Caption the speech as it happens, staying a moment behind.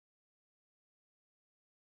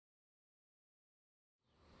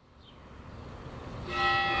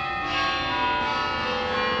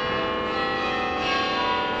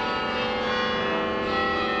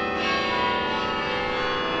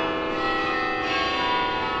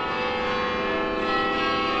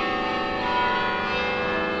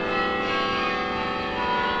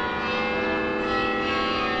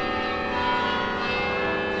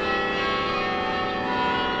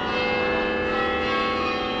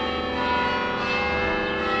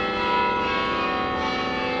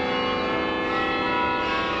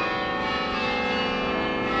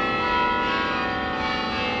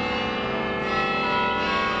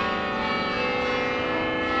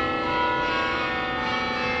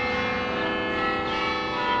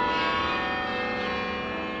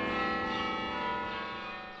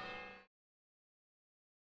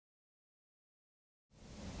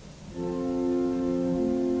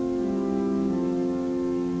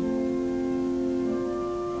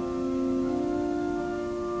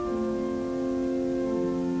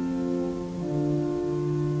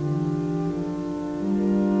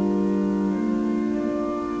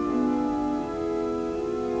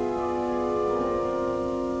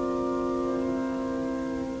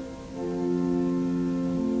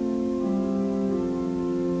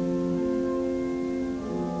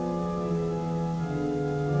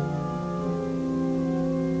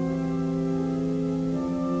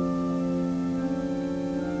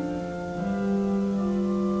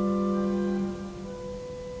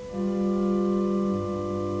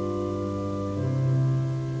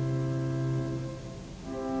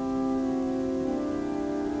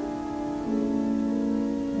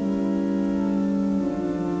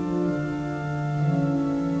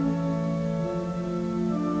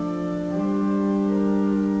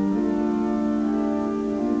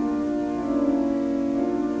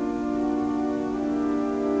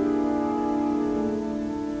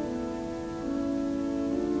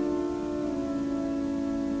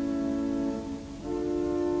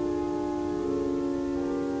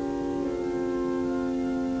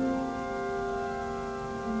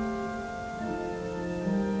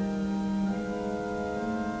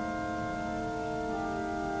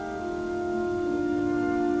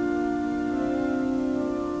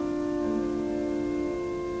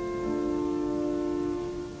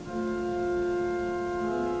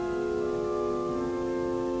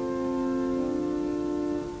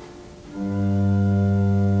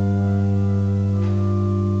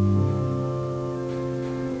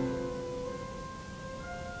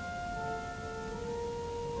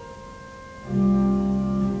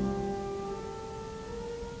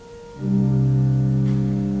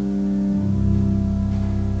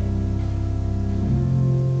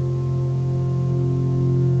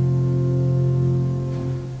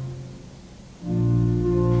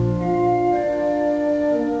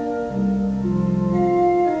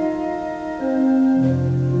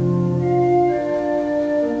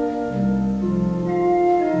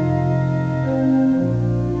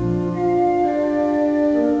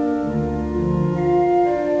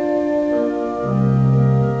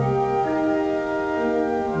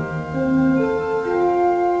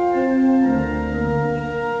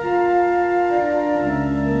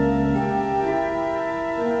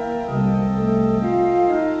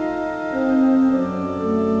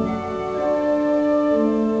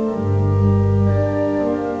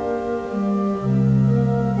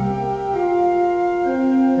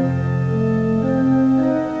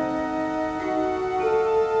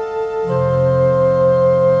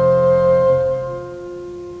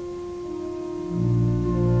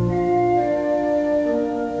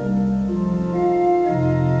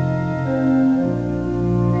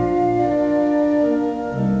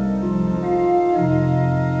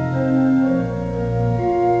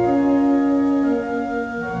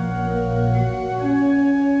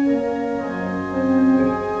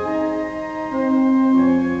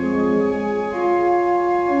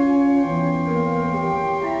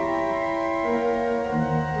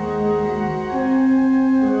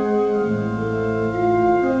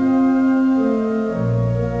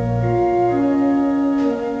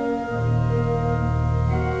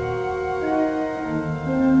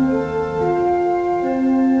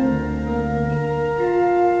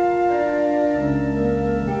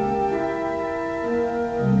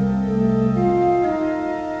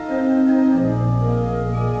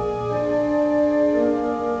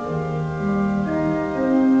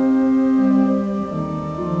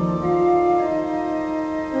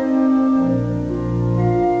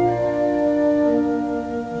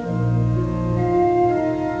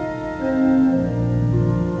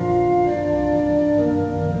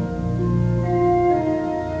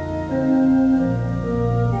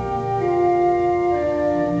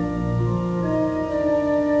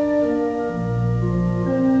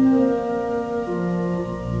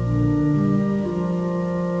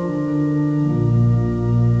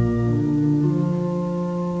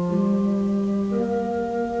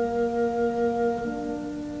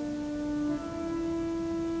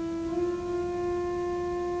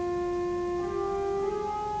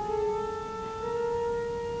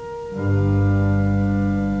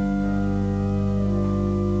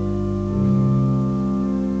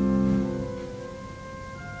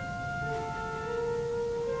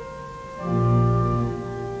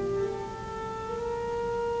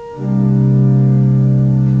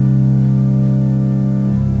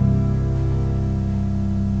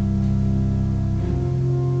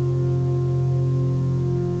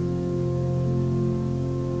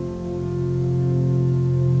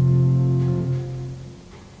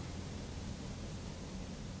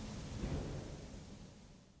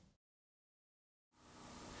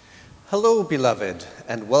Hello, beloved,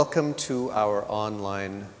 and welcome to our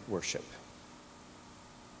online worship.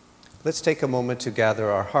 Let's take a moment to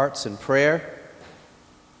gather our hearts in prayer.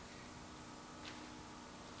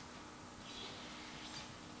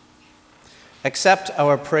 Accept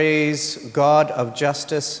our praise, God of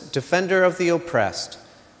justice, defender of the oppressed.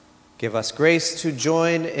 Give us grace to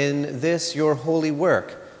join in this your holy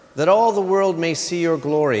work, that all the world may see your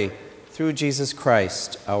glory through Jesus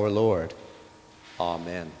Christ our Lord.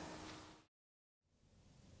 Amen.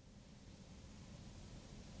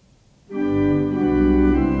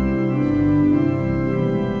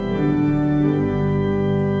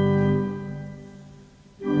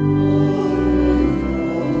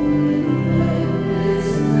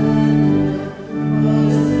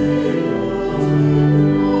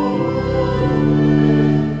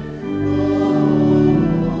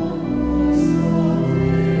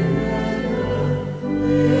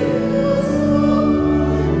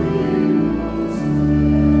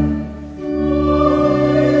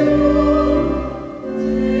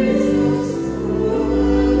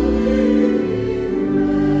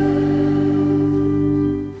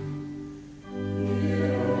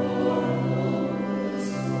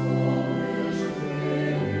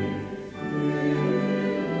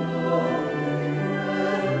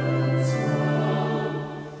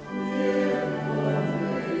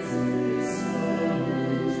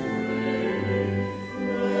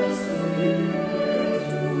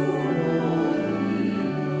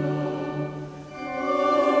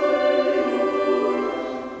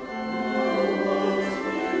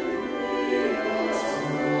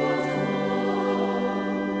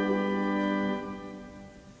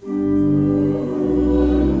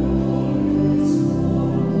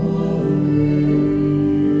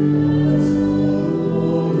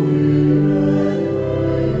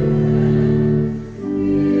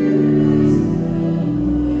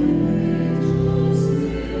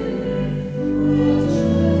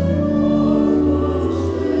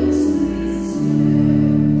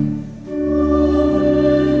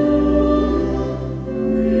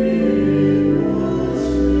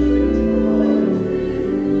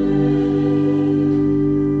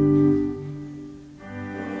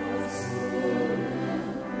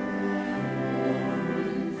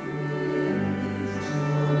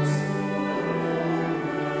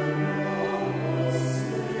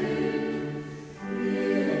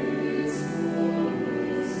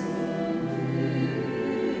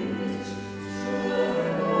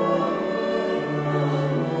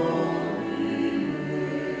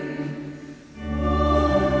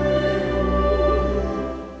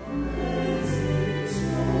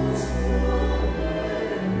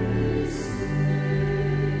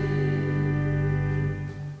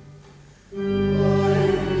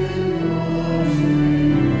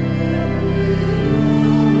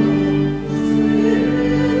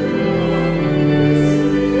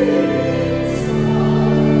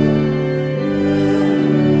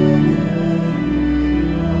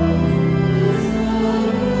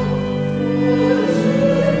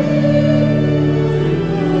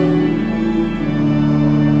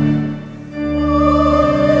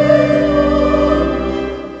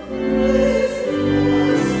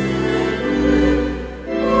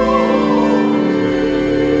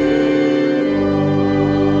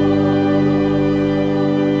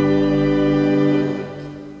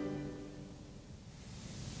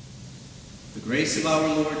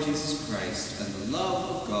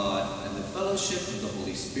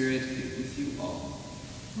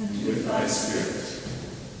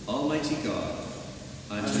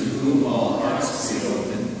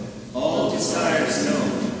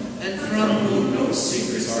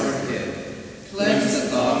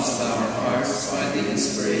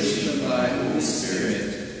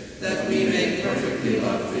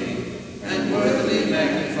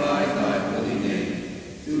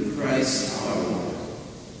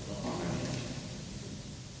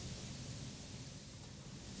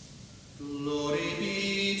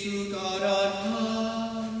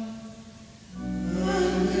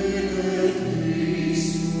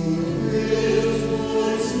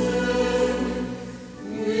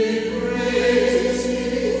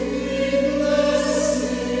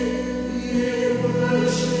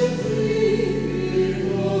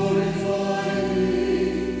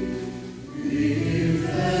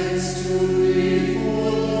 Thanks to thee.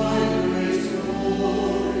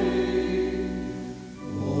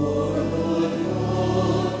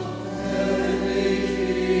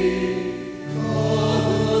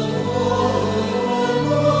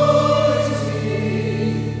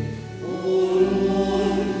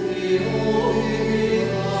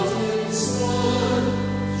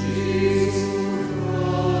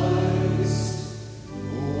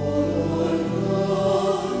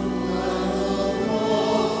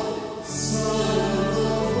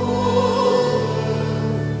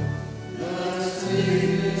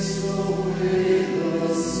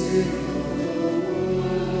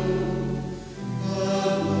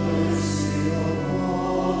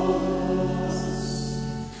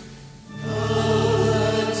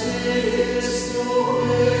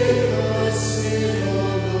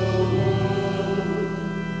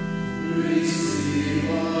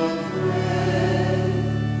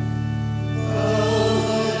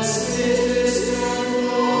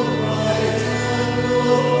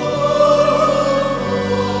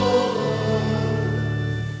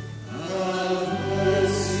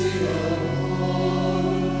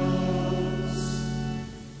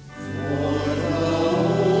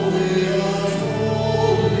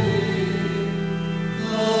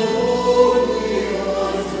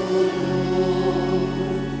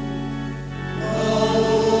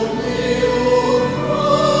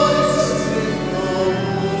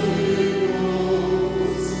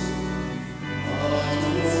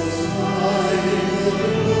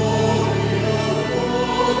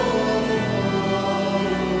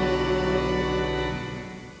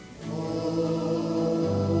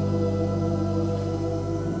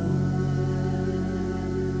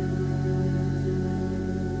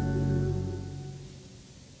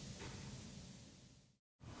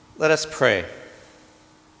 Let us pray.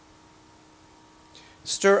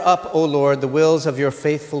 Stir up, O Lord, the wills of your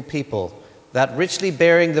faithful people, that richly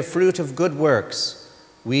bearing the fruit of good works,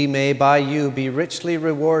 we may by you be richly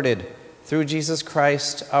rewarded through Jesus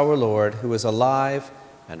Christ our Lord, who is alive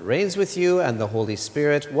and reigns with you and the Holy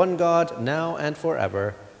Spirit, one God, now and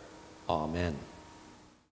forever. Amen.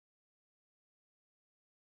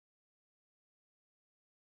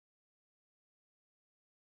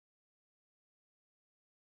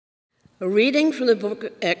 A reading from the book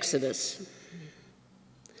of Exodus.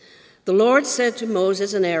 The Lord said to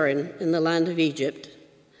Moses and Aaron in the land of Egypt,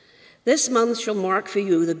 "This month shall mark for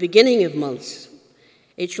you the beginning of months.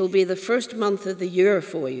 It shall be the first month of the year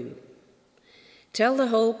for you. Tell the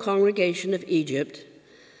whole congregation of Egypt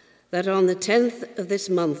that on the 10th of this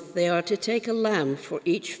month they are to take a lamb for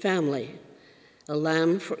each family, a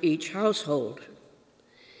lamb for each household.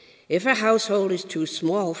 If a household is too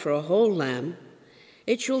small for a whole lamb,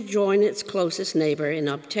 it shall join its closest neighbor in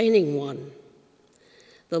obtaining one.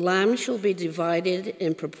 The lamb shall be divided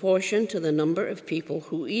in proportion to the number of people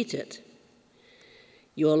who eat it.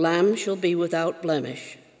 Your lamb shall be without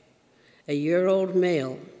blemish, a year-old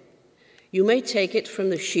male. You may take it from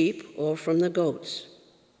the sheep or from the goats.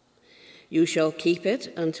 You shall keep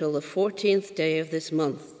it until the 14th day of this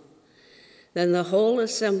month. Then the whole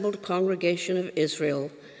assembled congregation of Israel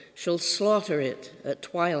shall slaughter it at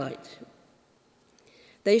twilight.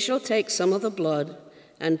 They shall take some of the blood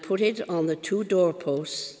and put it on the 2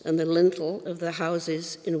 doorposts and the lintel of the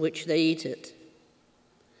houses in which they eat it.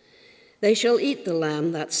 They shall eat the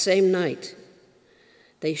lamb that same night.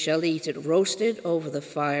 They shall eat it roasted over the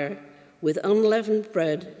fire with unleavened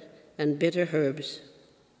bread and bitter herbs.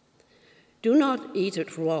 Do not eat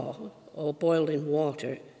it raw or boiled in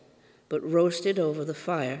water, but roasted over the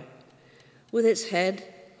fire with its head,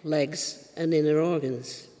 legs, and inner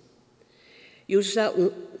organs. You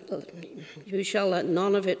shall let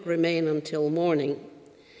none of it remain until morning.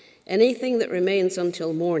 Anything that remains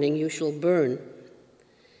until morning you shall burn.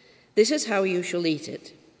 This is how you shall eat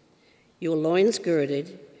it: your loins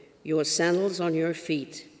girded, your sandals on your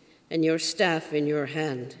feet, and your staff in your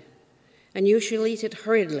hand. And you shall eat it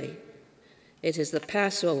hurriedly. It is the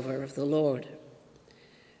Passover of the Lord.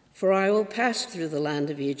 For I will pass through the land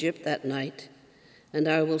of Egypt that night, and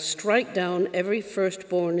I will strike down every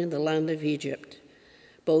firstborn in the land of Egypt,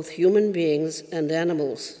 both human beings and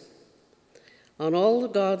animals. On all the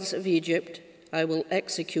gods of Egypt I will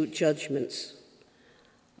execute judgments.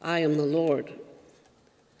 I am the Lord.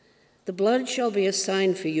 The blood shall be a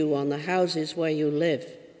sign for you on the houses where you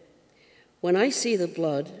live. When I see the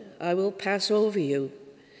blood, I will pass over you,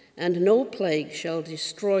 and no plague shall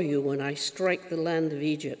destroy you when I strike the land of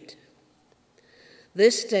Egypt.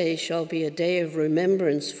 This day shall be a day of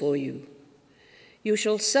remembrance for you. You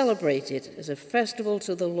shall celebrate it as a festival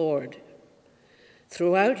to the Lord.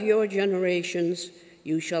 Throughout your generations,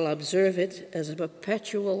 you shall observe it as a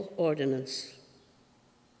perpetual ordinance."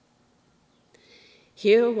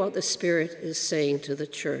 Hear what the Spirit is saying to the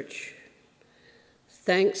church.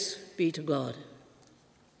 Thanks be to God.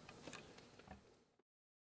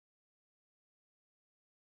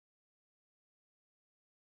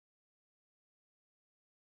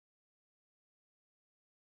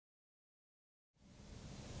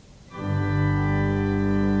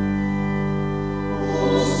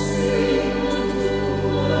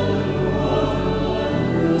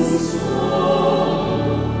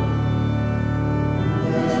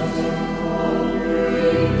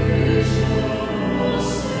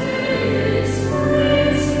 Praise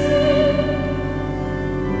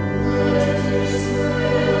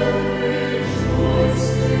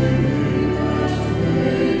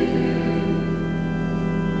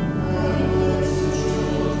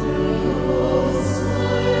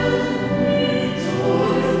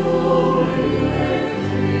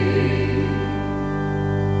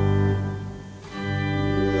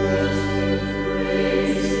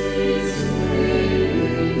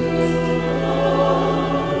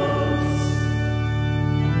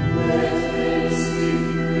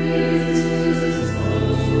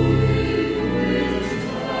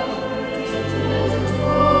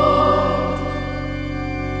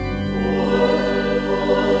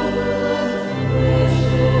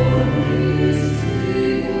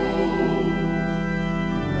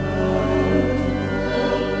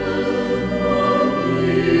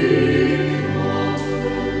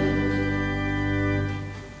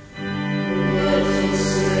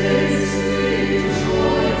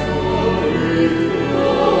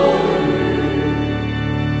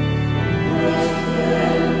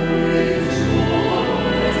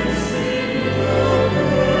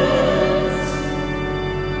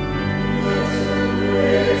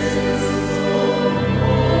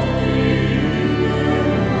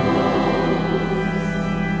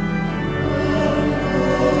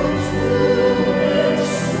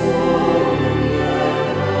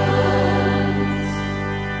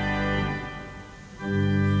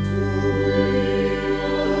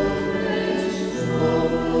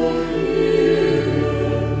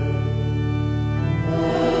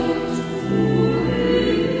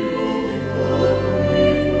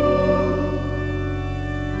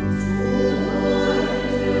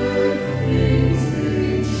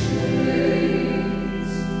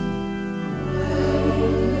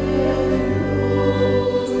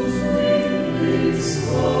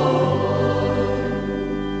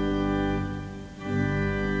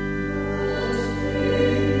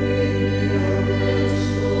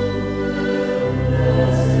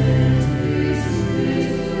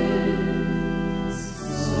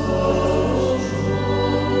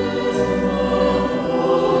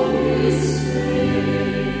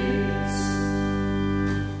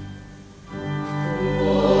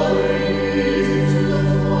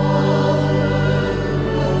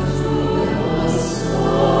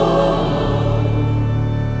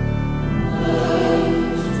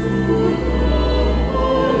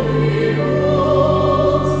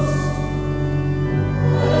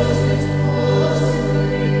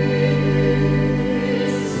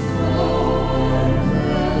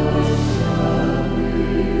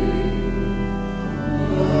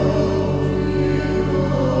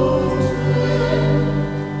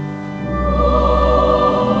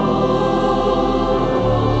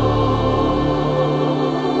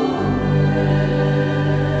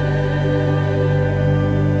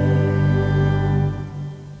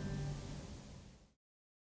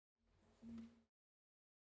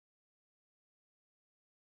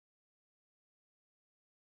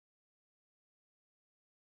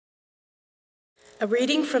A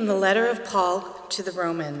reading from the letter of Paul to the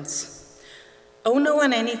Romans. Owe no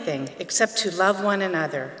one anything except to love one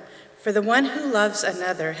another, for the one who loves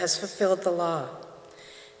another has fulfilled the law.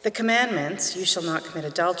 The commandments, you shall not commit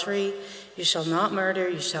adultery, you shall not murder,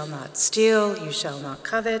 you shall not steal, you shall not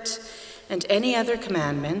covet, and any other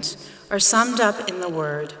commandment are summed up in the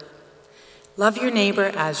word, love your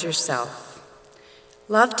neighbor as yourself.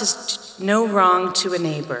 Love does no wrong to a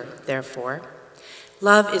neighbor, therefore.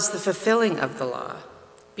 Love is the fulfilling of the law.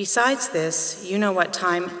 Besides this, you know what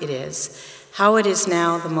time it is, how it is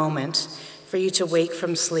now the moment for you to wake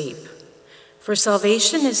from sleep. For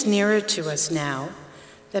salvation is nearer to us now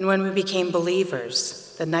than when we became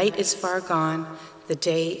believers. The night is far gone, the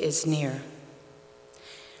day is near.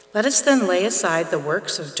 Let us then lay aside the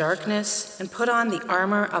works of darkness and put on the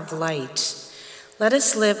armor of light. Let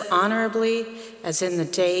us live honorably as in the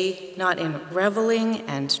day, not in reveling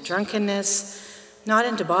and drunkenness, not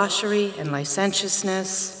in debauchery and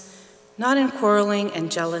licentiousness, not in quarreling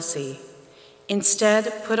and jealousy.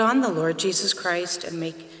 Instead, put on the Lord Jesus Christ and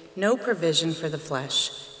make no provision for the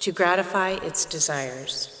flesh to gratify its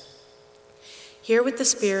desires. Hear what the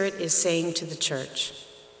Spirit is saying to the church.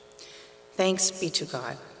 Thanks be to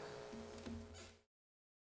God.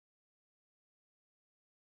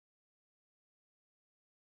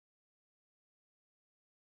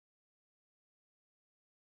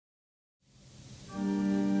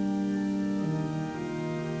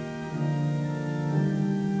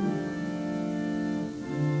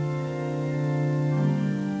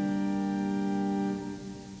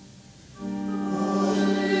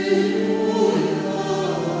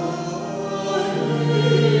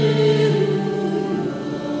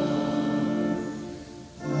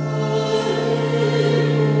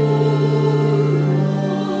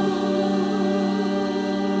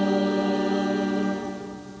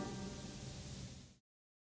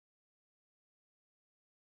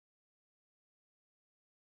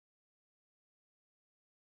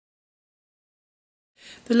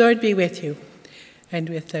 The Lord be with you, and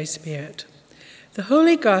with thy spirit. The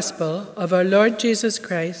Holy Gospel of our Lord Jesus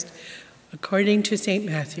Christ, according to St.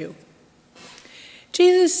 Matthew.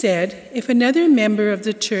 Jesus said, if another member of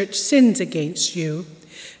the church sins against you,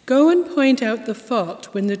 go and point out the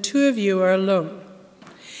fault when the two of you are alone.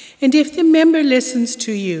 And if the member listens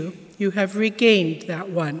to you, you have regained that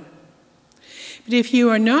one. But if you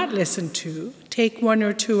are not listened to, take one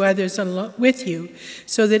or two others with you,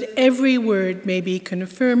 so that every word may be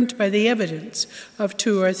confirmed by the evidence of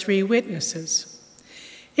 2 or 3 witnesses.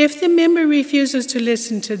 If the member refuses to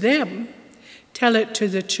listen to them, tell it to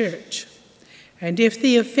the church. And if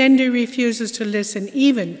the offender refuses to listen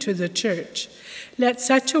even to the church, let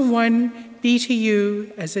such a one be to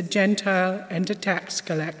you as a Gentile and a tax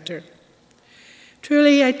collector.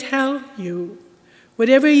 Truly I tell you,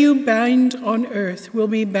 whatever you bind on earth will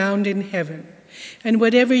be bound in heaven, and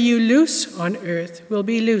whatever you loose on earth will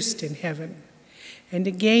be loosed in heaven. And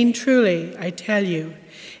again, truly, I tell you,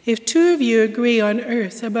 if 2 of you agree on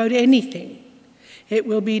earth about anything, it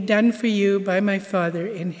will be done for you by my Father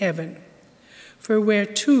in heaven. For where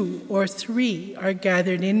 2 or 3 are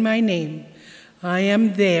gathered in my name, I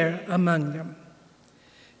am there among them.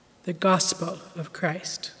 The Gospel of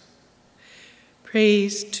Christ.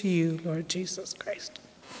 Praise to you, Lord Jesus Christ.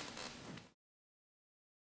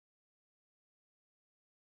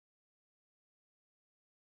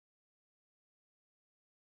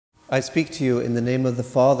 I speak to you in the name of the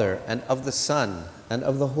Father, and of the Son, and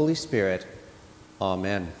of the Holy Spirit.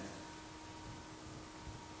 Amen.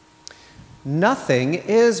 Nothing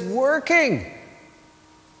is working.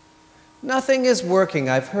 Nothing is working.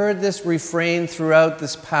 I've heard this refrain throughout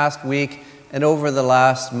this past week and over the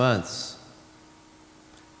last months.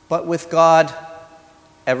 But with God,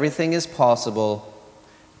 everything is possible,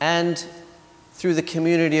 and through the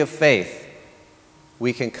community of faith,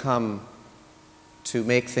 we can come to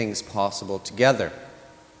make things possible together.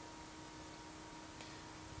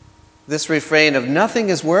 This refrain of nothing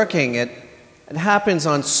is working, it happens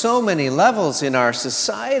on so many levels in our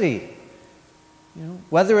society. You know,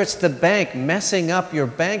 whether it's the bank messing up your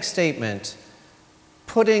bank statement,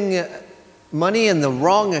 putting money in the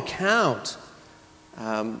wrong account,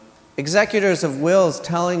 executors of wills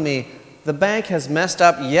telling me the bank has messed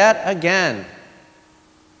up yet again.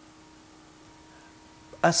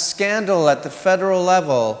 A scandal at the federal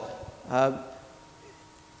level,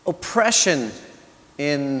 oppression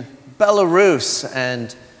in Belarus,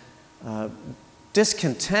 and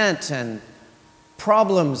discontent and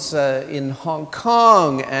problems in Hong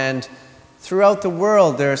Kong and throughout the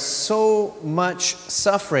world. There's so much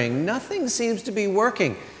suffering. Nothing seems to be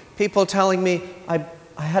working. People telling me, I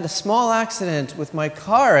I had a small accident with my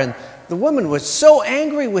car, and the woman was so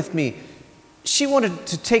angry with me. She wanted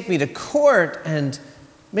to take me to court and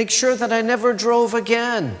make sure that I never drove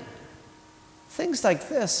again. Things like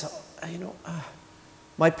this,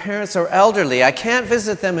 my parents are elderly. I can't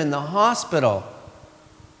visit them in the hospital.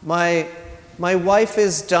 My wife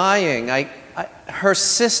is dying. Her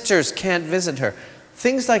sisters can't visit her.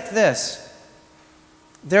 Things like this.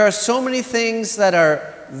 There are so many things that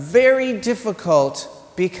are very difficult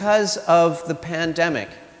because of the pandemic.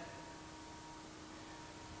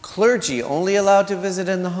 Clergy only allowed to visit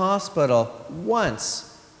in the hospital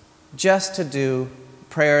once, just to do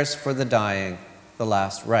prayers for the dying, the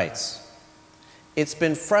last rites. It's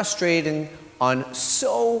been frustrating on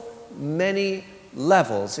so many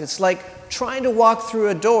levels. It's like trying to walk through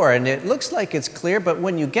a door, and it looks like it's clear, but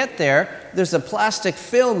when you get there, there's a plastic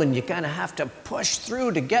film and you kind of have to push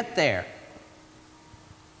through to get there.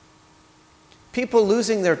 People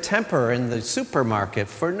losing their temper in the supermarket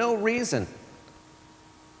for no reason.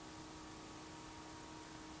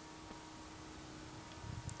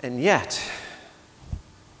 And yet,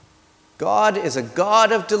 God is a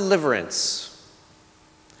God of deliverance.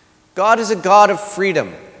 God is a God of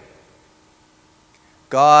freedom.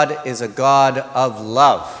 God is a God of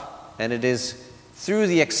love. And it is through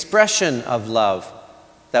the expression of love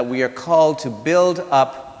that we are called to build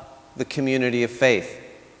up the community of faith.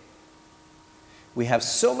 We have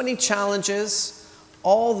so many challenges,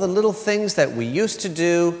 all the little things that we used to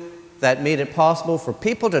do that made it possible for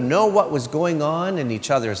people to know what was going on in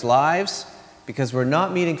each other's lives. Because we're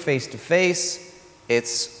not meeting face to face,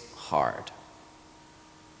 it's hard.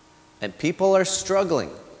 And people are struggling.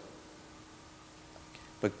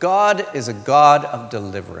 But God is a God of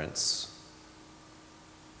deliverance.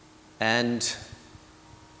 And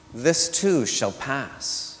this too shall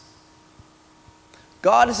pass.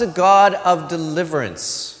 God is a God of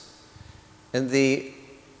deliverance. In the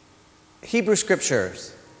Hebrew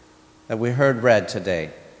scriptures that we heard read today,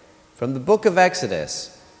 from the book of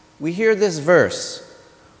Exodus, we hear this verse: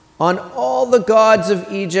 "On all the gods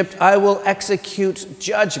of Egypt I will execute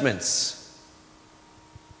judgments."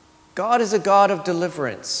 God is a God of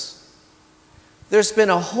deliverance. There's been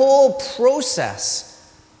a whole process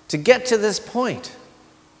to get to this point.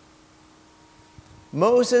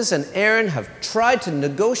 Moses and Aaron have tried to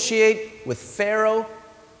negotiate with Pharaoh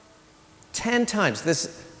 10 times.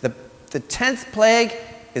 The 10th plague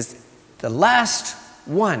is the last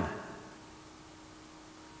one.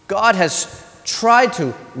 God has tried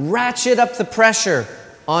to ratchet up the pressure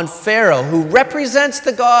on Pharaoh, who represents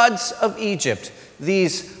the gods of Egypt,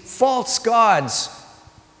 these false gods,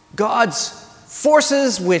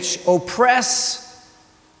 forces which oppress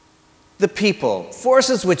the people,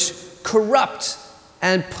 forces which corrupt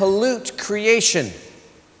and pollute creation.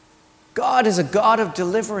 God is a God of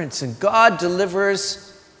deliverance, and God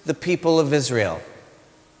delivers the people of Israel.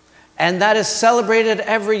 And that is celebrated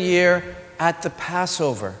every year at the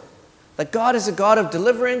Passover. That God is a God of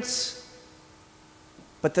deliverance,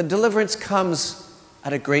 but the deliverance comes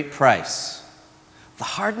at a great price. The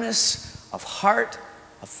hardness of heart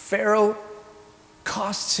of Pharaoh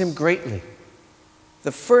costs him greatly.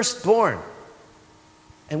 The firstborn.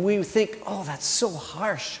 And we think, oh, that's so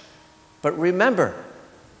harsh. But remember,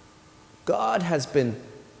 God has been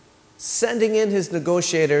sending in his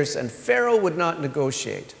negotiators, and Pharaoh would not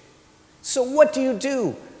negotiate. So what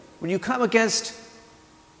do when you come against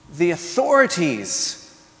the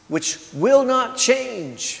authorities which will not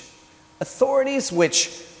change? Authorities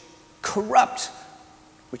which corrupt,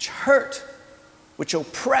 which hurt, which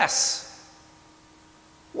oppress.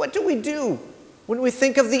 What do we do when we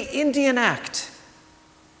think of the Indian Act?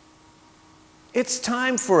 It's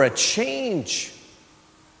time for a change.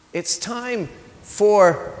 It's time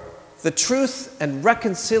for the Truth and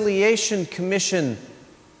Reconciliation Commission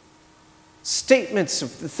statements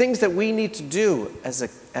of the things that we need to do as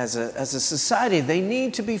a society. They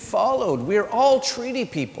need to be followed. We're all treaty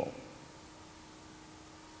people.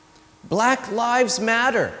 Black Lives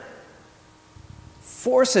Matter.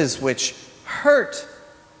 Forces which hurt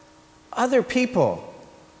other people.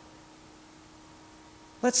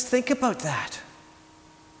 Let's think about that.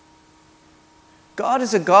 God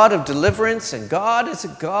is a God of deliverance, and God is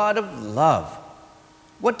a God of love.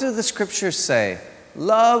 What do the scriptures say?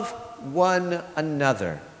 Love one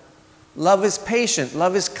another. Love is patient.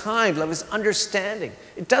 Love is kind. Love is understanding.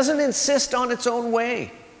 It doesn't insist on its own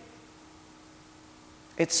way.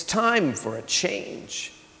 It's time for a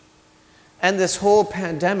change. And this whole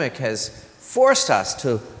pandemic has forced us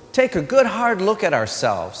to take a good hard look at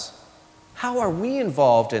ourselves. How are we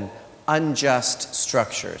involved in unjust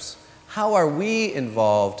structures? How are we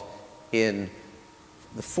involved in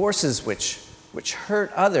the forces which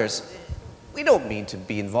hurt others, we don't mean to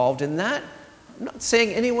be involved in that. I'm not saying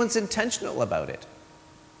anyone's intentional about it.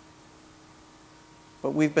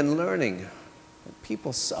 But we've been learning that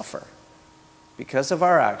people suffer because of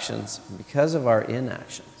our actions, because of our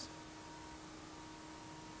inactions.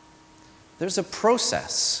 There's a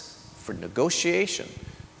process for negotiation.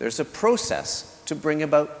 There's a process to bring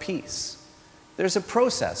about peace. There's a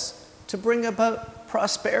process to bring about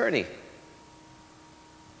prosperity.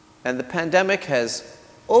 And the pandemic has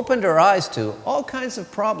opened our eyes to all kinds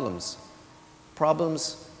of problems.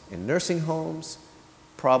 Problems in nursing homes,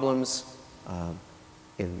 problems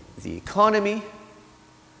in the economy,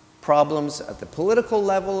 problems at the political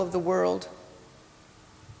level of the world.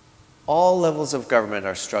 All levels of government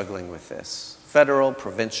are struggling with this, federal,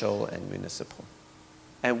 provincial, and municipal.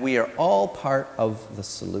 And we are all part of the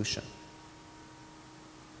solution.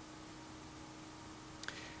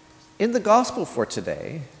 In the gospel for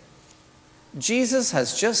today, Jesus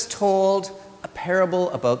has just told a parable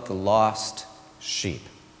about the lost sheep.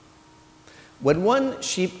 When one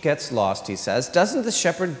sheep gets lost, he says, doesn't the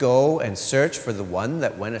shepherd go and search for the one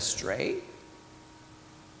that went astray?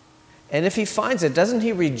 And if he finds it, doesn't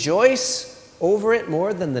he rejoice over it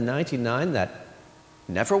more than the 99 that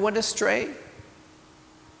never went astray?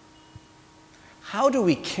 How do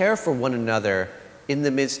we care for one another in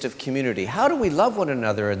the midst of community? How do we love one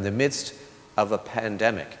another in the midst of a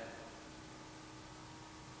pandemic?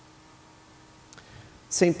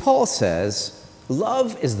 St. Paul says,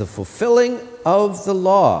 love is the fulfilling of the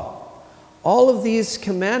law. All of these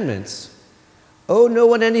commandments owe no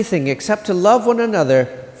one anything except to love one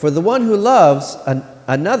another, for the one who loves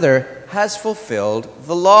another has fulfilled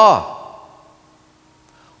the law.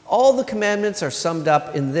 All the commandments are summed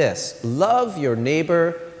up in this: love your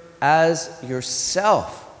neighbor as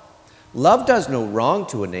yourself. Love does no wrong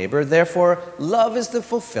to a neighbor, therefore love is the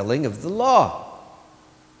fulfilling of the law.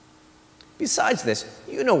 Besides this,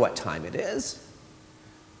 you know what time it is.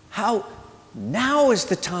 How now is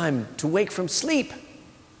the time to wake from sleep.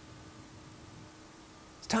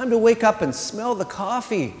 It's time to wake up and smell the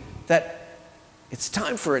coffee, that it's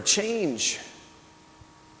time for a change.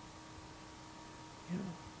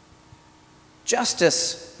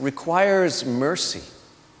 Justice requires mercy.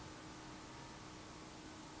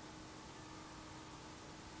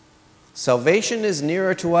 Salvation is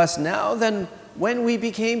nearer to us now than when we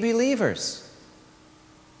became believers.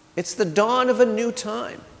 It's the dawn of a new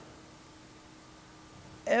time.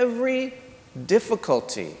 Every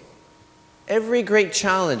difficulty, every great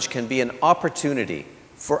challenge can be an opportunity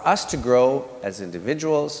for us to grow as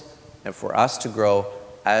individuals and for us to grow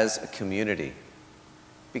as a community.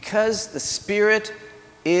 Because the Spirit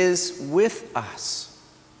is with us.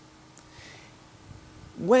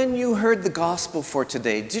 When you heard the gospel for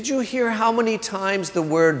today, did you hear how many times the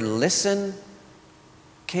word listen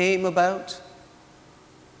came about?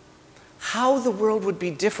 How the world would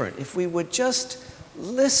be different if we would just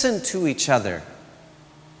listen to each other.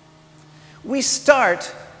 We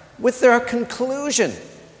start with our conclusion.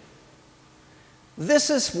 This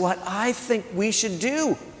is what I think we should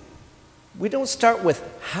do. We don't start with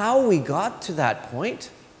how we got to that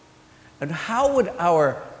point and how would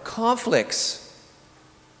our conflicts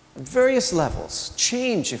at various levels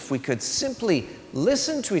change if we could simply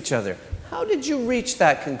listen to each other. How did you reach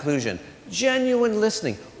that conclusion? Genuine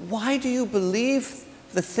listening. Why do you believe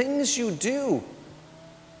the things you do?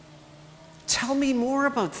 Tell me more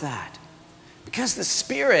about that. Because the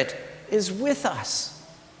Spirit is with us.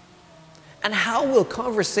 And how will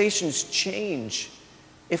conversations change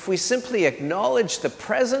if we simply acknowledge the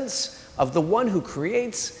presence of the one who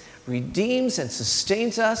creates, redeems, and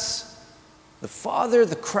sustains us, the Father,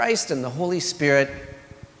 the Christ, and the Holy Spirit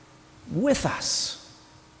with us?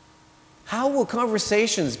 How will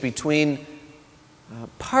conversations between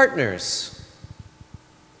partners,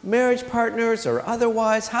 marriage partners or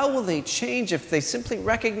otherwise, how will they change if they simply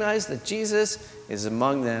recognize that Jesus is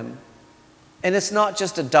among them? And it's not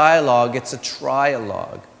just a dialogue, it's a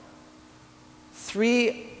trialogue.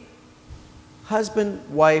 3, husband,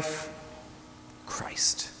 wife,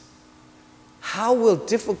 Christ. How will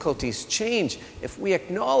difficulties change if we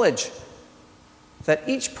acknowledge that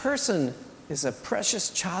each person is a precious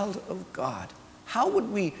child of God? How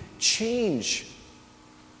would we change?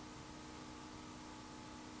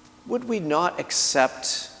 Would we not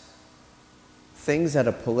accept things at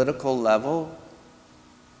a political level?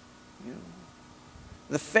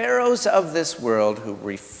 The pharaohs of this world who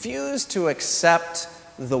refuse to accept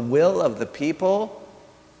the will of the people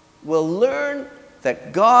will learn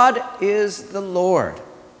that God is the Lord.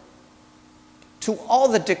 To all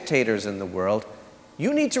the dictators in the world,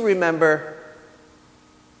 you need to remember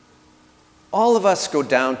All of us go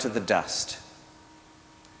down to the dust.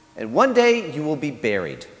 And one day you will be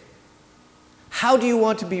buried. How do you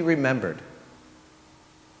want to be remembered?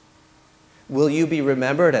 Will you be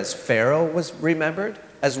remembered as Pharaoh was remembered?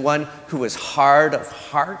 As one who was hard of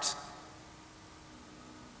heart?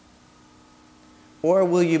 Or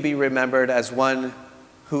will you be remembered as one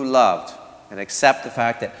who loved and accept the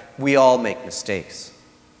fact that we all make mistakes?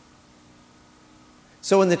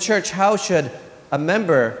 So in the church, how should a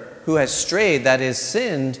member who has strayed, that is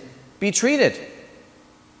sinned, be treated?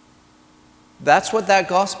 That's what that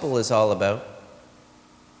gospel is all about.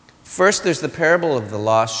 First, there's the parable of the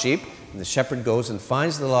lost sheep. And the shepherd goes and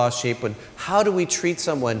finds the lost sheep. And how do we treat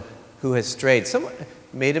someone who has strayed? Someone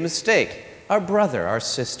made a mistake. Our brother, our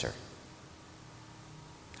sister.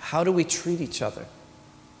 How do we treat each other?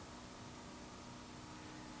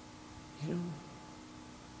 You know,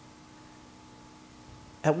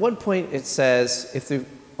 at one point it says, if the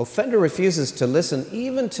offender refuses to listen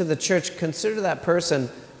even to the church, consider that person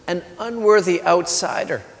an unworthy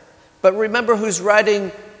outsider. But remember who's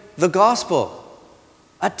writing the gospel.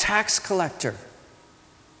 A tax collector.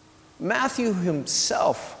 Matthew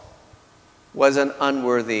himself was an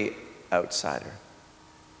unworthy outsider.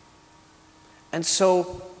 And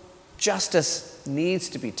so justice needs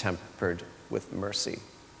to be tempered with mercy.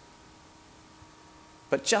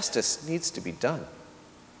 But justice needs to be done.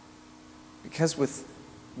 Because with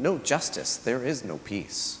no justice, there is no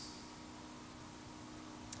peace.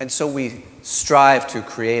 And so we strive to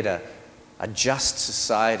create a just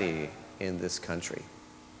society in this country.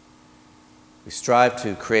 We strive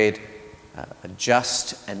to create a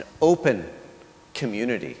just and open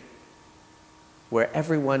community where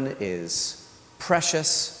everyone is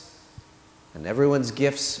precious and everyone's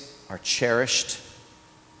gifts are cherished.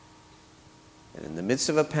 And in the midst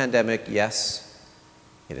of a pandemic, yes,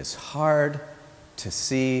 it is hard to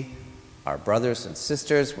see our brothers and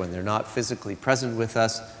sisters when they're not physically present with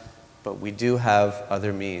us, but we do have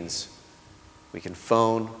other means. We can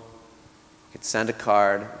phone. We can send a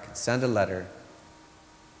card, we can send a letter,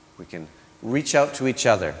 we can reach out to each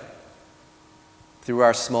other through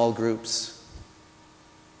our small groups.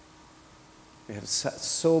 We have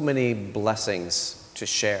so many blessings to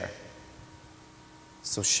share.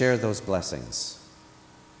 So share those blessings.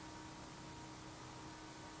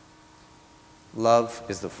 Love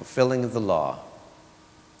is the fulfilling of the law.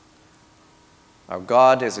 Our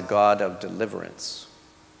God is a God of deliverance.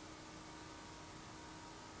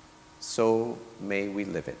 So may we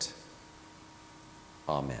live it.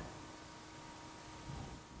 Amen.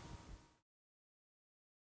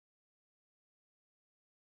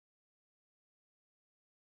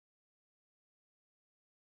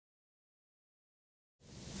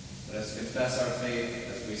 Let us confess our faith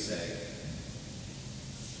as we say,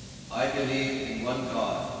 I believe in one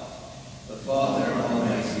God, the Father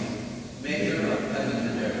Almighty, maker of heaven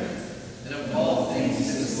and earth, and of all things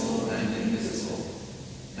visible and invisible,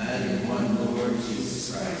 and in one Lord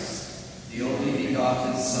Jesus Christ, the only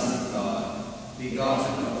begotten Son of God,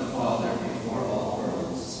 begotten of the Father before all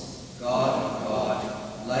worlds, God of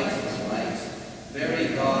God, light of light,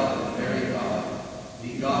 very God of very God,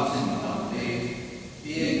 begotten, not made,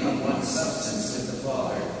 being of one substance with the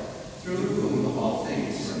Father, through whom all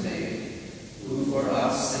things were made, who for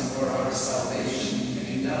us and for our salvation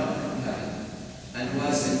came down from heaven, and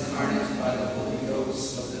was incarnate by the Holy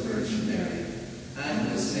Ghost of the Virgin Mary,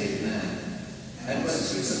 and was made man, and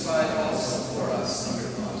was crucified also for us under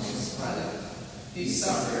Pontius Pilate. He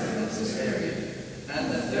suffered and was buried,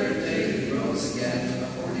 and the third day he rose again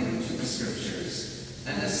according to the Scriptures,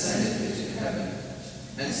 and ascended into heaven,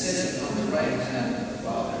 and sitteth on the right hand of the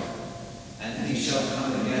Father. And he shall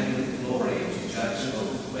come again with glory to judge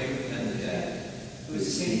both the quick and the dead,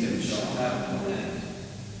 whose kingdom shall have no end.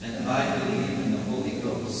 And I believe in the Holy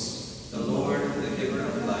Ghost, the Lord, the giver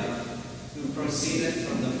of life, who proceedeth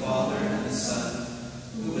from the Father and the Son,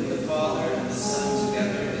 who with the Father and the Son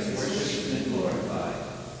together is worshipped and glorified,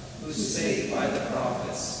 who spake by the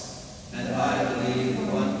prophets. And I believe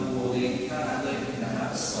in one holy, Catholic, and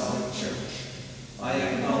Apostolic Church. I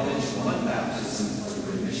acknowledge one baptism for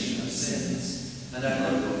the remission of sins, and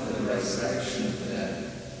I look for the resurrection of the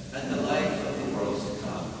dead, and the life of the world to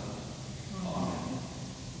come. Amen.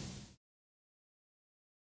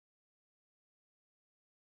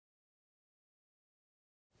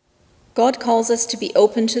 God calls us to be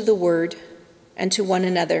open to the Word and to one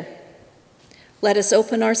another. Let us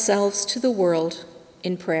open ourselves to the world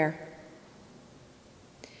in prayer.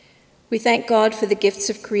 We thank God for the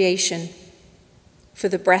gifts of creation, for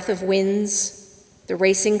the breath of winds, the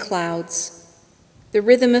racing clouds, the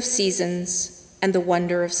rhythm of seasons, and the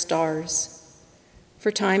wonder of stars, for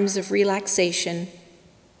times of relaxation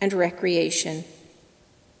and recreation.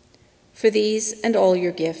 For these and all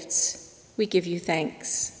your gifts, we give you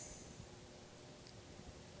thanks.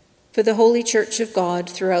 For the Holy Church of God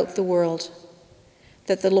throughout the world,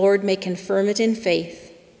 that the Lord may confirm it in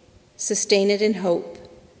faith, sustain it in hope,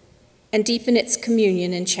 and deepen its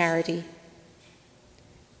communion in charity.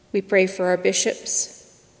 We pray for our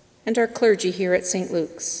bishops and our clergy here at St.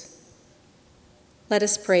 Luke's. Let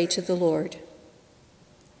us pray to the Lord.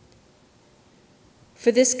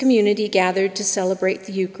 For this community gathered to celebrate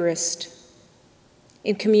the Eucharist,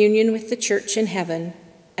 in communion with the Church in heaven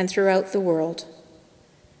and throughout the world,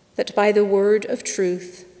 that by the word of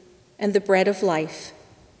truth and the bread of life,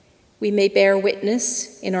 we may bear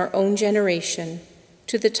witness in our own generation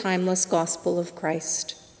to the timeless gospel of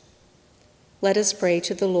Christ. Let us pray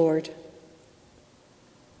to the Lord.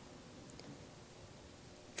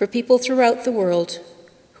 For people throughout the world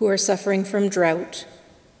who are suffering from drought,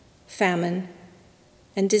 famine,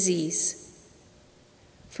 and disease,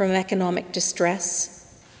 from economic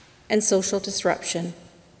distress and social disruption,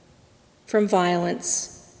 from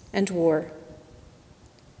violence and war.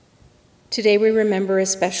 Today we remember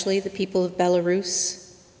especially the people of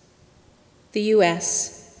Belarus, the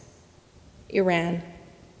US, Iran,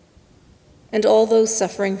 and all those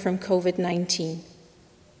suffering from COVID-19.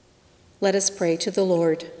 Let us pray to the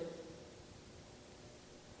Lord.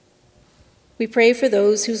 We pray for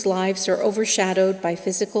those whose lives are overshadowed by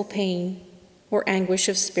physical pain or anguish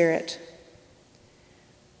of spirit,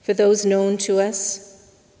 for those known to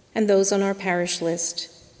us and those on our parish list.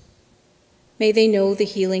 May they know the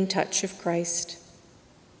healing touch of Christ.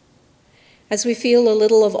 As we feel a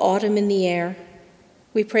little of autumn in the air,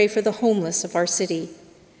 we pray for the homeless of our city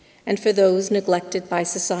and for those neglected by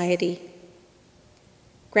society.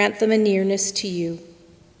 Grant them a nearness to you.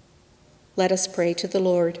 Let us pray to the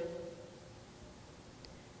Lord.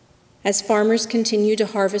 As farmers continue to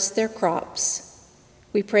harvest their crops,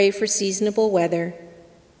 we pray for seasonable weather,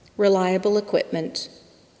 reliable equipment,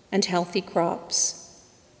 and healthy crops.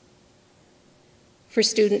 For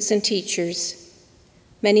students and teachers,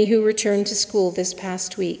 many who returned to school this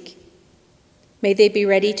past week, may they be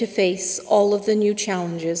ready to face all of the new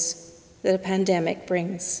challenges that a pandemic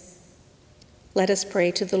brings. Let us pray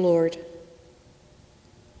to the Lord.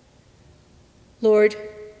 Lord,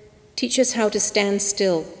 teach us how to stand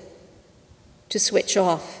still, to switch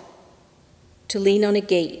off, to lean on a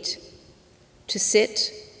gate, to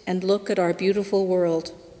sit and look at our beautiful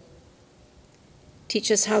world. Teach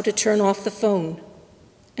us how to turn off the phone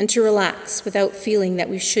and to relax without feeling that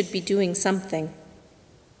we should be doing something.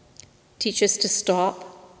 Teach us to stop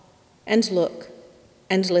and look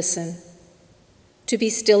and listen, to be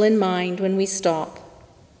still in mind when we stop,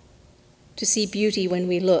 to see beauty when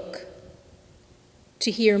we look, to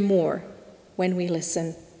hear more when we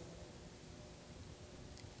listen.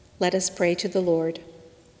 Let us pray to the Lord.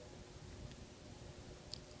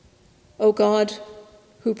 O God,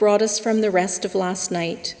 who brought us from the rest of last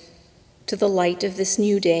night to the light of this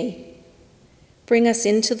new day, bring us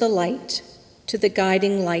into the light, to the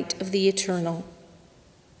guiding light of the eternal.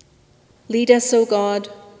 Lead us, O God,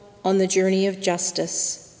 on the journey of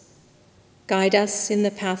justice. Guide us in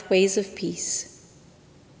the pathways of peace.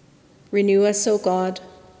 Renew us, O God,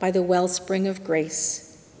 by the wellspring of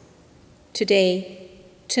grace, today,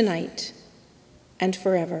 tonight, and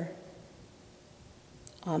forever.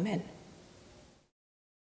 Amen.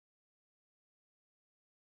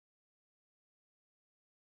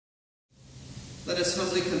 Let us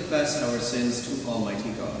humbly confess our sins to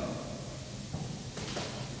Almighty God.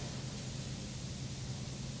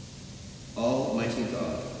 Almighty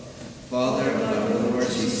God, Father of our Lord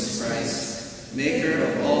Jesus Christ, maker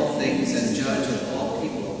of all things and judge of all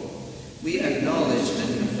people, we acknowledge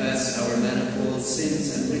and confess our manifold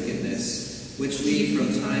sins and wickedness, which we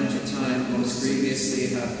from time to time most grievously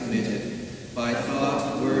have committed, by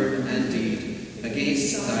thought, word, and deed,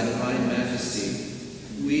 against thy divine majesty.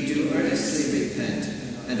 We do earnestly repent,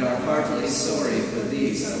 and are heartily sorry for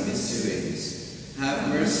these our misdoings. Have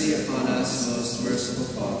mercy upon us, most merciful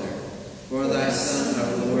Father, for thy Son,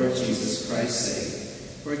 our Lord Jesus Christ's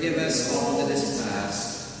sake. Forgive us all that is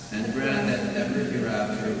past, and grant that ever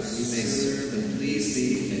hereafter we may serve and please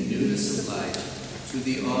thee in newness of life, to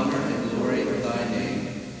the honor and glory of thy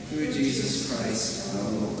name, through Jesus Christ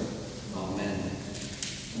our Lord. Amen.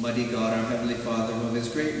 Almighty God, our Heavenly Father, who of his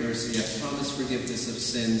great mercy hath promised forgiveness of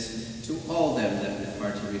sins to all them that with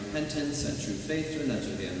hearty repentance and true faith turn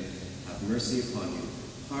unto him, have mercy upon you,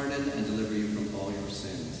 pardon and deliver you from all your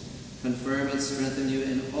sins, confirm and strengthen you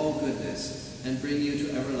in all goodness, and bring you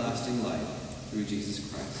to everlasting life, through Jesus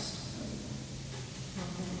Christ.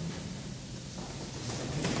 Amen.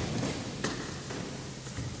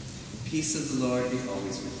 peace of the Lord be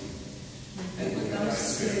always with you. And with our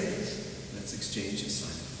spirit. Let's exchange a sign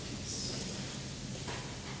of peace.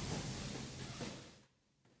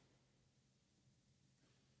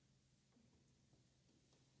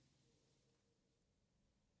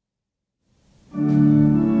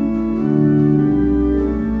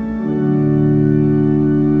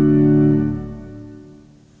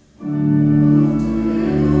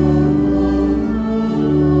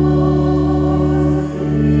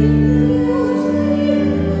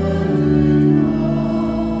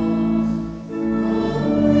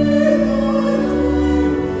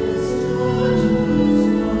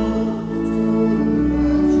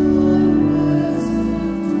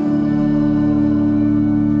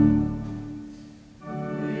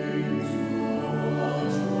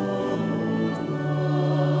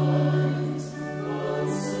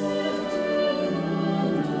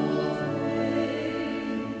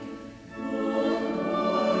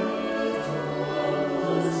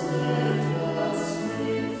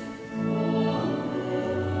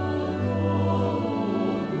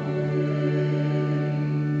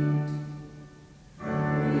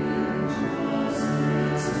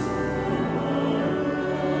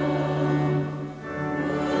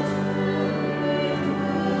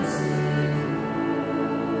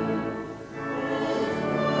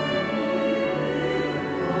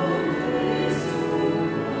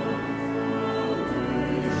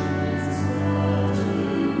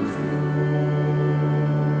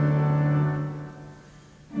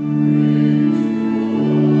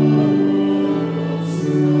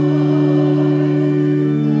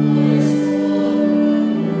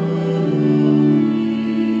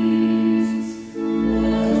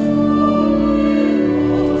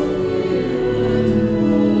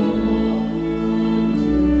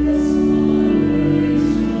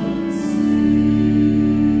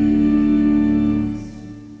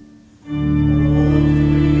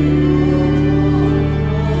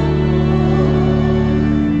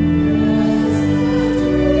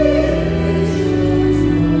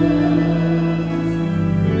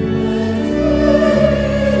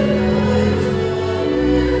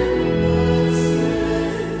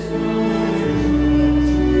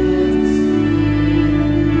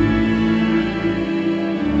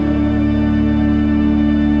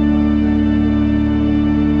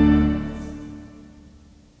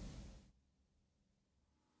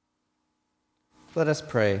 Let us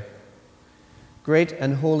pray. Great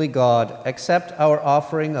and holy God, accept our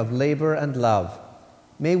offering of labor and love.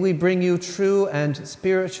 May we bring you true and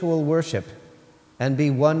spiritual worship and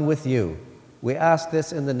be one with you. We ask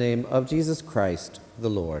this in the name of Jesus Christ, the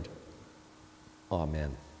Lord.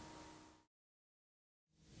 Amen.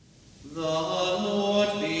 The Lord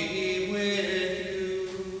be with you.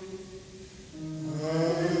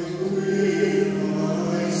 And with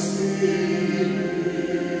thy spirit.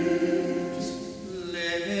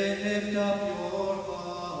 Lift up your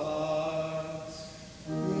hearts.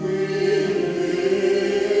 We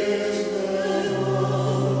lift them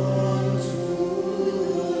unto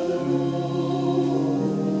the Lord.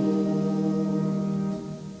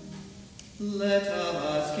 Let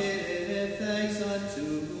us give thanks unto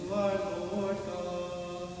our Lord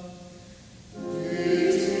God.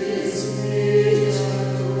 It is meet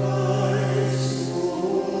and right so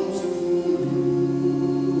to do.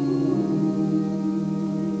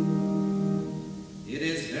 It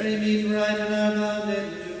is very meet, right, and our bounden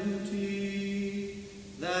duty,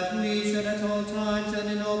 that we should at all times and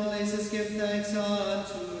in all places give thanks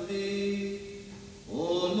unto Thee, O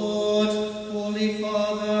Lord, Holy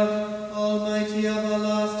Father, Almighty,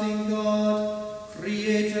 everlasting God,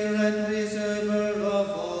 Creator and Preserver of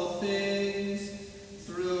all things,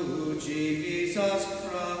 through Jesus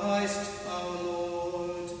Christ our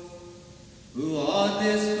Lord, who on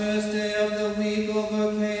this first day of the week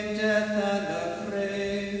overcame death and the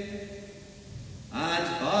grave, and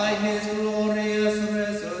by his glorious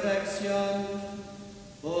resurrection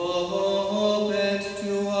opened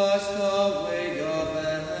to us the way of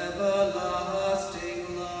everlasting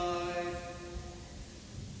life.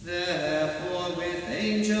 Therefore, with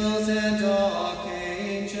angels and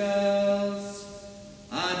archangels,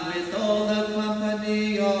 and with all the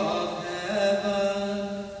company of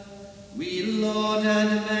heaven, we laud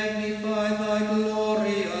and magnify thy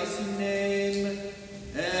glorious name,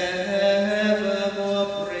 evermore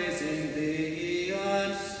praising thee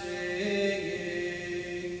and singing.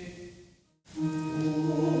 Holy,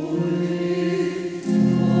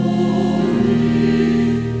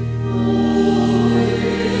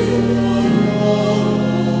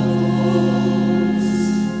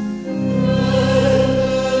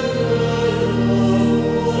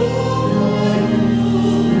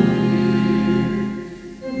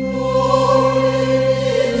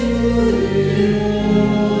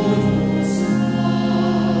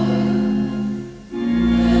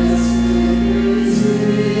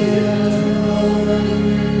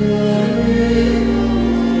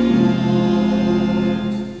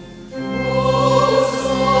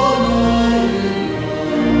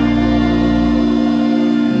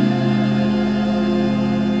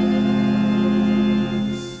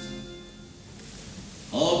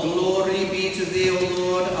 be to thee, O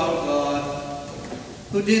Lord our God,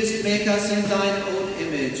 who didst make us in thine own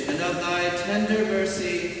image, and of thy tender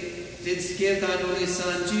mercy didst give thine only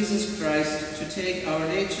Son, Jesus Christ, to take our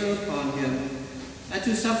nature upon him, and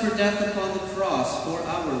to suffer death upon the cross for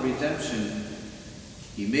our redemption.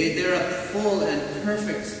 He made there a full and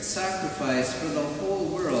perfect sacrifice for the whole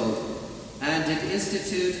world, and did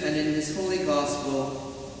institute and in his holy gospel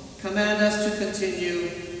command us to continue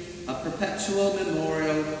a perpetual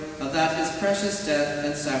memorial of that his precious death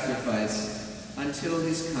and sacrifice until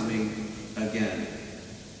his coming again.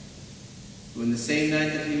 Who in the same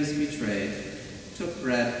night that he was betrayed, took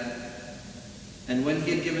bread, and when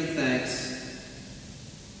he had given thanks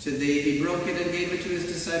to thee, he broke it and gave it to his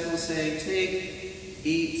disciples, saying, Take,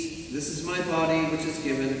 eat, this is my body which is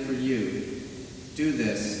given for you. Do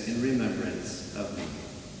this in remembrance of me.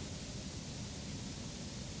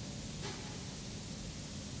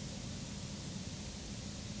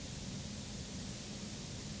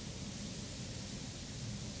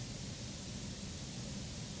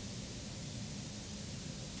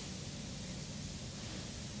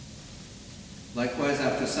 Likewise,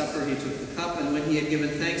 after supper, he took the cup, and when he had given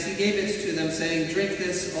thanks, he gave it to them, saying, Drink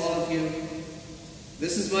this, all of you.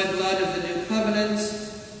 This is my blood of the new covenant,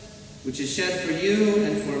 which is shed for you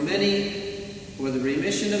and for many for the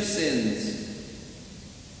remission of sins.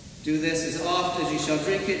 Do this as oft as ye shall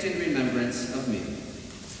drink it in remembrance of me.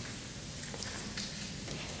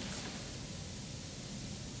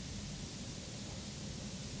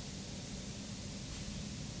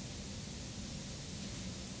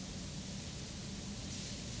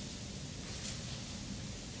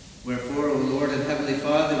 Wherefore, O Lord and Heavenly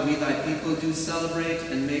Father, we thy people do celebrate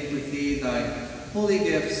and make with thee thy holy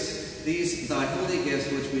gifts, these thy holy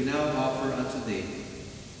gifts which we now offer unto thee.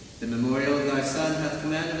 The memorial of thy Son hath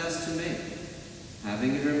commanded us to make,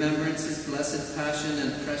 having in remembrance his blessed passion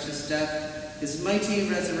and precious death, his mighty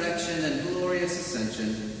resurrection and glorious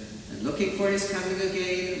ascension, and looking for his coming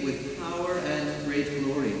again with power and great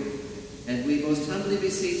glory. And we most humbly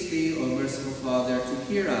beseech thee, O merciful Father, to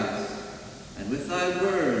hear us, and with thy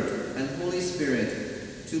word and Holy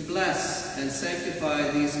Spirit to bless and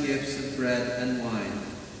sanctify these gifts of bread and wine,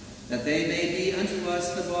 that they may be unto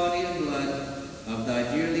us the body and blood of thy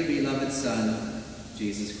dearly beloved Son,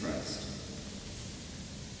 Jesus Christ.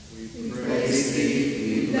 We praise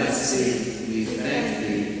thee, we bless thee, we thank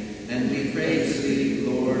thee, and we pray to thee,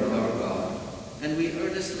 Lord our God. And we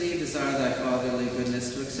earnestly desire thy fatherly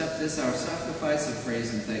goodness to accept this our sacrifice of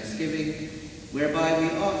praise and thanksgiving, whereby we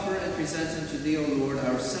offer and present unto thee, O Lord,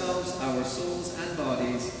 ourselves, our souls, and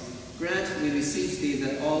bodies. Grant, we beseech thee,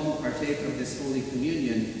 that all who partake of this holy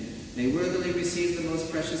communion may worthily receive the most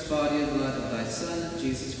precious body and blood of thy Son,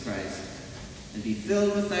 Jesus Christ, and be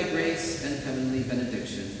filled with thy grace and heavenly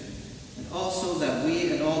benediction, and also that we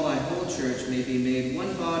and all thy whole church may be made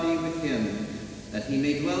one body with him, that he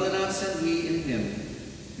may dwell in us and we in him,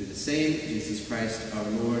 through the same Jesus Christ our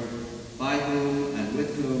Lord, by whom and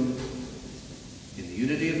with whom, in the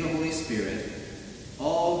unity of the Holy Spirit,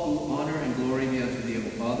 all who honor and glory be unto thee, O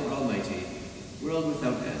Father Almighty, world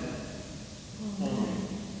without end. Amen.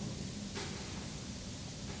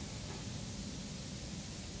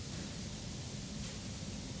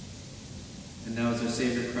 And now, as our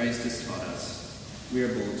Savior Christ has taught us, we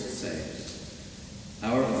are bold to say,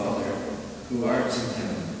 Our Father, who art in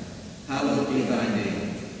heaven, hallowed be thy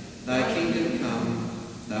name. Thy kingdom come,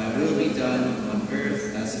 thy will be done on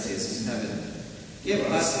earth as it is in heaven. Give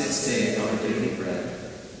us this day our daily bread,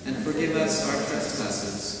 and forgive us our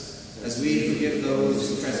trespasses, as we forgive those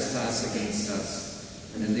who trespass against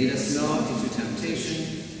us. And lead us not into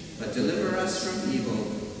temptation, but deliver us from evil.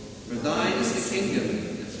 For thine is the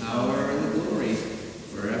kingdom, the power, and the glory,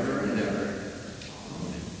 forever and ever.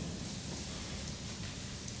 Amen.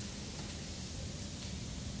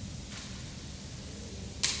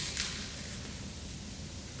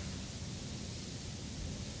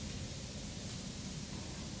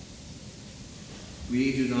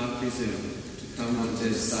 We do not presume to come unto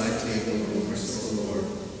this thy table, O merciful Lord,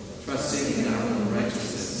 trusting in our own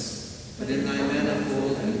righteousness, but in thy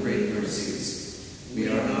manifold and great mercies. We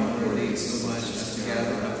are not worthy so much as to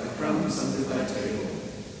gather up the crumbs under thy table,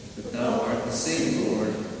 but thou art the same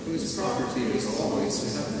Lord, whose property is always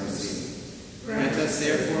to have mercy. Grant us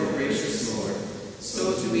therefore, gracious Lord,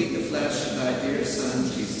 so to eat the flesh of thy dear Son,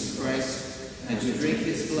 Jesus Christ, and to drink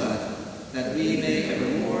his blood, that we may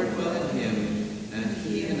evermore dwell in him, and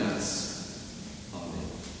he in us. Amen.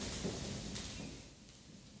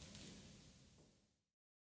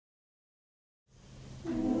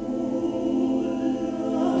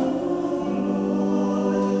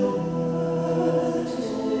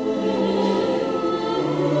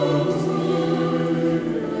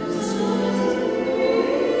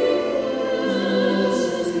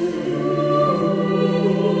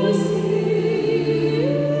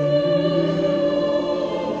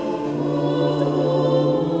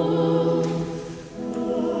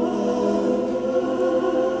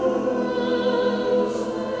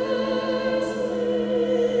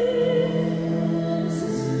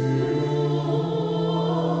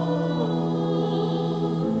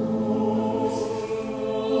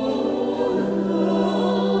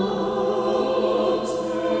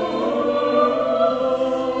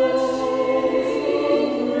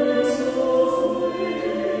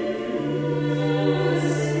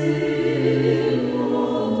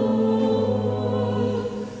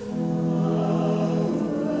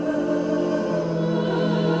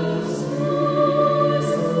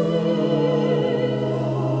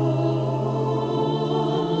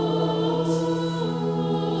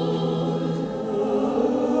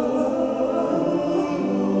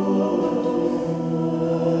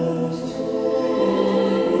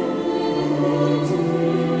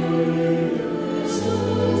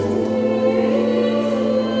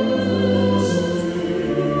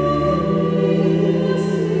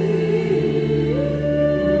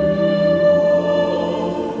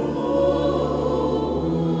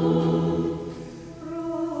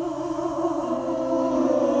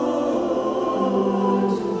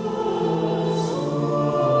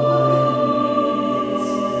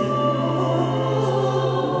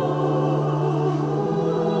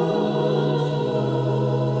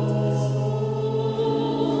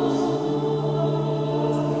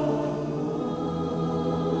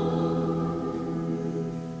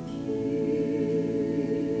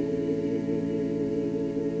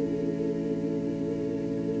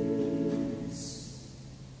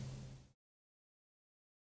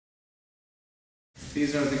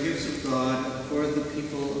 These are the gifts of God for the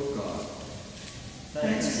people of God.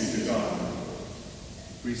 Thanks be to God.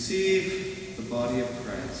 Receive the body of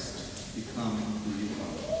Christ. Become who you are.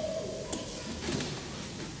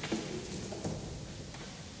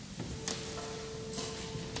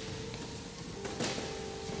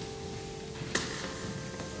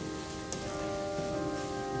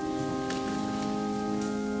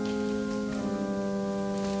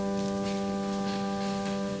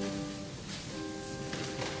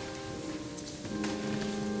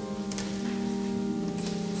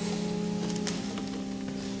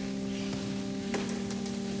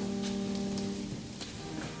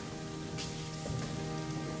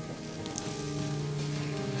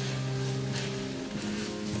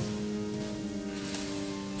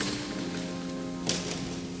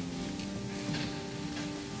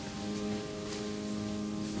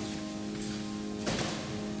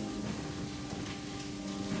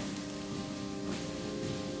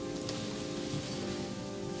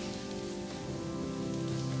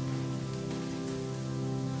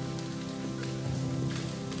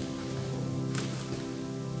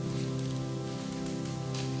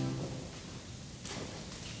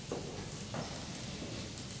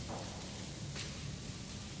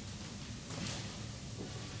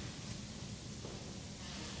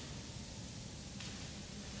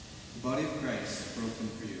 The body of Christ broken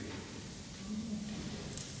for you.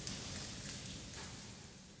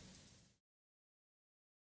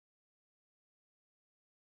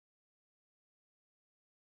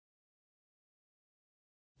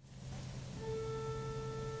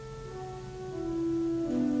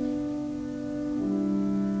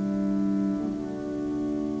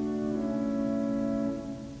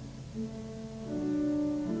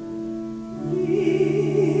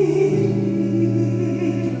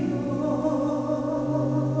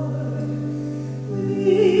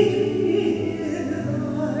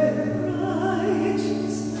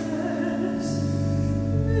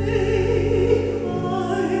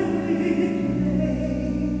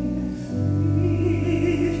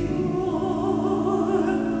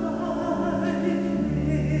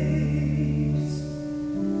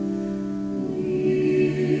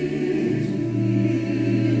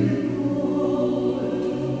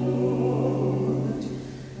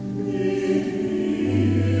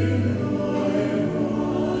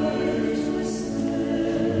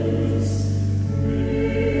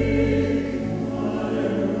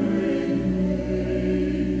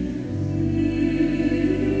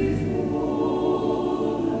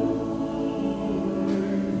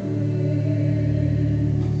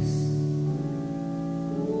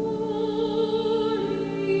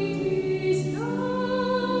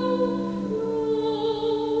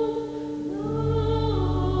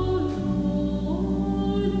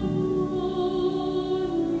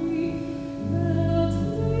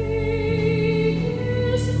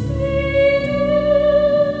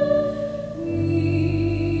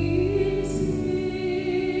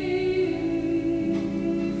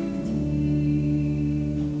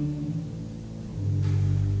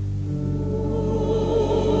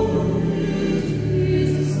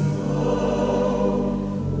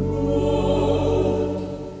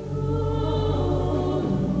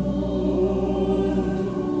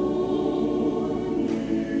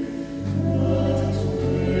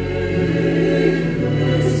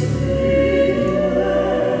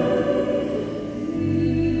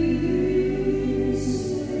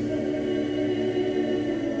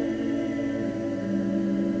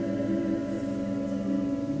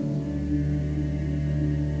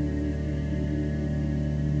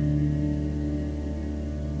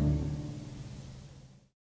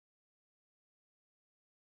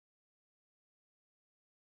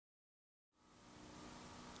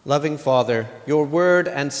 Loving Father, your word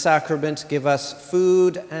and sacrament give us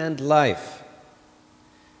food and life.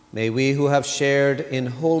 May we who have shared in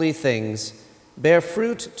holy things bear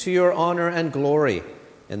fruit to your honor and glory,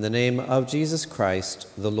 in the name of Jesus Christ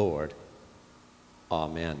the Lord.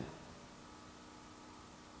 Amen.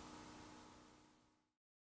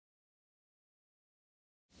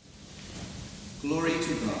 Glory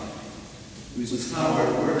to God, whose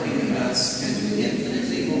power working in us can do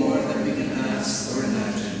infinitely more than we can ask or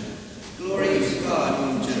imagine. Glory to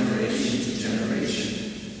God from generation to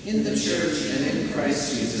generation, in the Church and in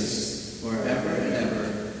Christ Jesus, forever and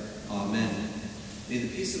ever. Amen. May the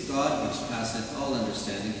peace of God, which passeth all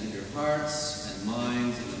understanding, keep your hearts and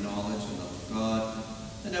minds in the knowledge and love of God,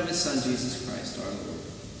 and of his Son, Jesus Christ, our Lord.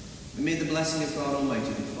 And may the blessing of God Almighty,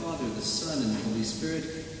 the Father, the Son, and the Holy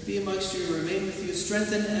Spirit be amongst you, remain with you,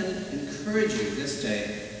 strengthen and encourage you this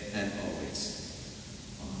day and always.